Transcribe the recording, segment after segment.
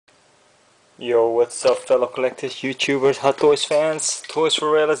Yo, what's up fellow collectors, YouTubers, Hot Toys fans?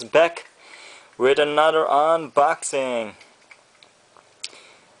 TOYZ4REAL is back with another unboxing.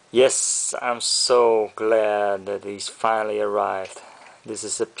 Yes, I'm so glad that he's finally arrived. This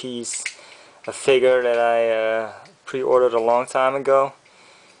is a figure that I pre-ordered a long time ago,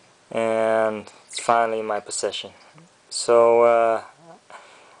 and it's finally in my possession. So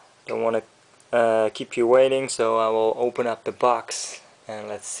don't want to keep you waiting, so I will open up the box and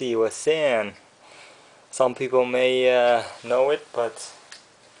let's see what's in. Some people may know it, but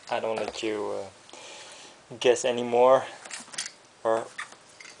I don't let you guess anymore. Or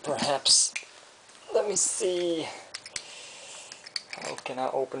perhaps, let me see, how can I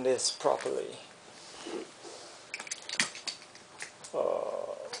open this properly?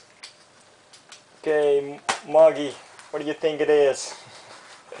 Okay, Moggy, what do you think it is?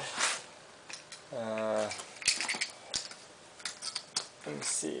 Let me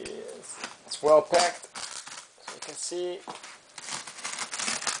see, it's well packed, so you can see.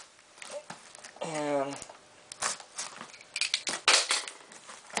 And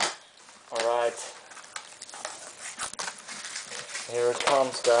alright, here it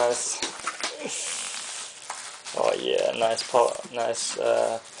comes, guys. Oh yeah, nice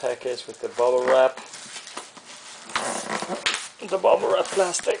package with the bubble wrap. The bubble wrap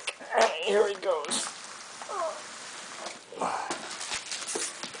plastic, and here it goes.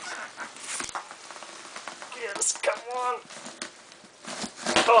 Yes, come on.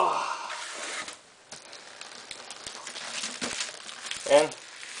 Oh. And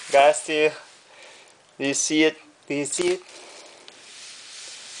guys, do you see it? Do you see it?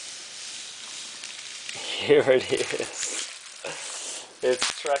 Here it is.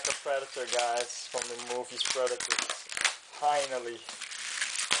 It's Tracker Predator, guys, from the movies Predator. Finally,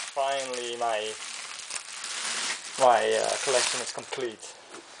 my collection is complete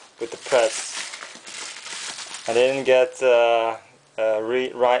with the Preds. I didn't get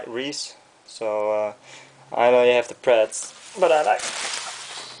Reese, so I only have the Preds, but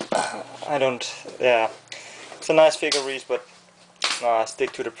I don't, yeah, it's a nice figure, Reese, but no, I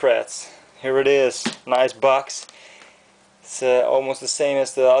stick to the Preds. Here it is, nice box. It's almost the same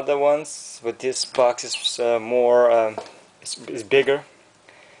as the other ones, but this box is more, it's bigger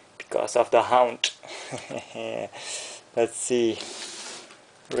because of the hound. Let's see,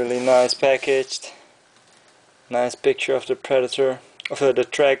 really nice packaged. Nice picture of the Predator, of the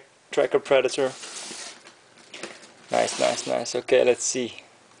Tracker Predator. Nice, nice, nice. Okay, let's see.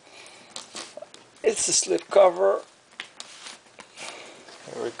 It's a slip cover.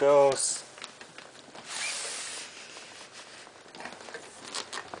 Here it goes.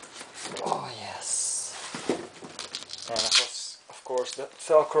 Oh yes. And of course the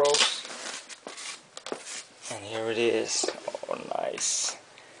Velcros. And here it is. Oh nice.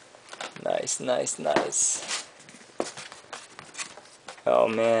 Nice, nice, nice. Oh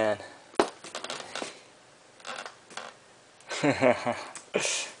man. I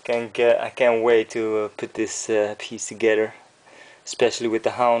can't wait to put this piece together, especially with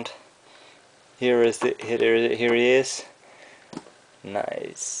the hound. Here he is.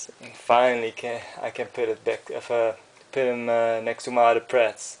 Nice. And finally I can put it back, put him next to my other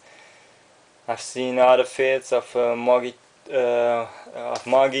Preds. I've seen other fits of Moggy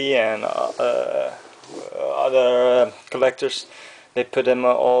and other collectors. They put them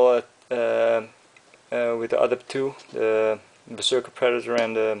all with the other two, the Berserker Predator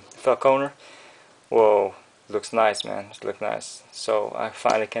and the Falconer. Whoa, looks nice, man. It looks nice. So I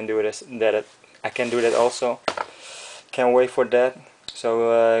finally can do this. I can do that also. Can't wait for that.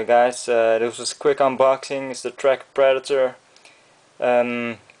 So guys, this was a quick unboxing. It's the Tracker Predator.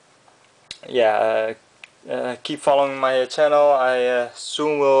 Yeah, keep following my channel. I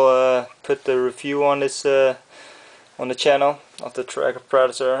soon will put the review on this on the channel of the Tracker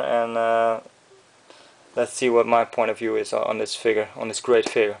Predator, and let's see what my point of view is on this figure, on this great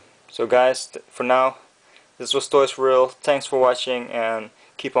figure. So guys, for now, this was TOYZ4REAL. Thanks for watching, and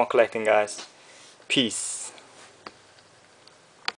keep on collecting, guys. Peace.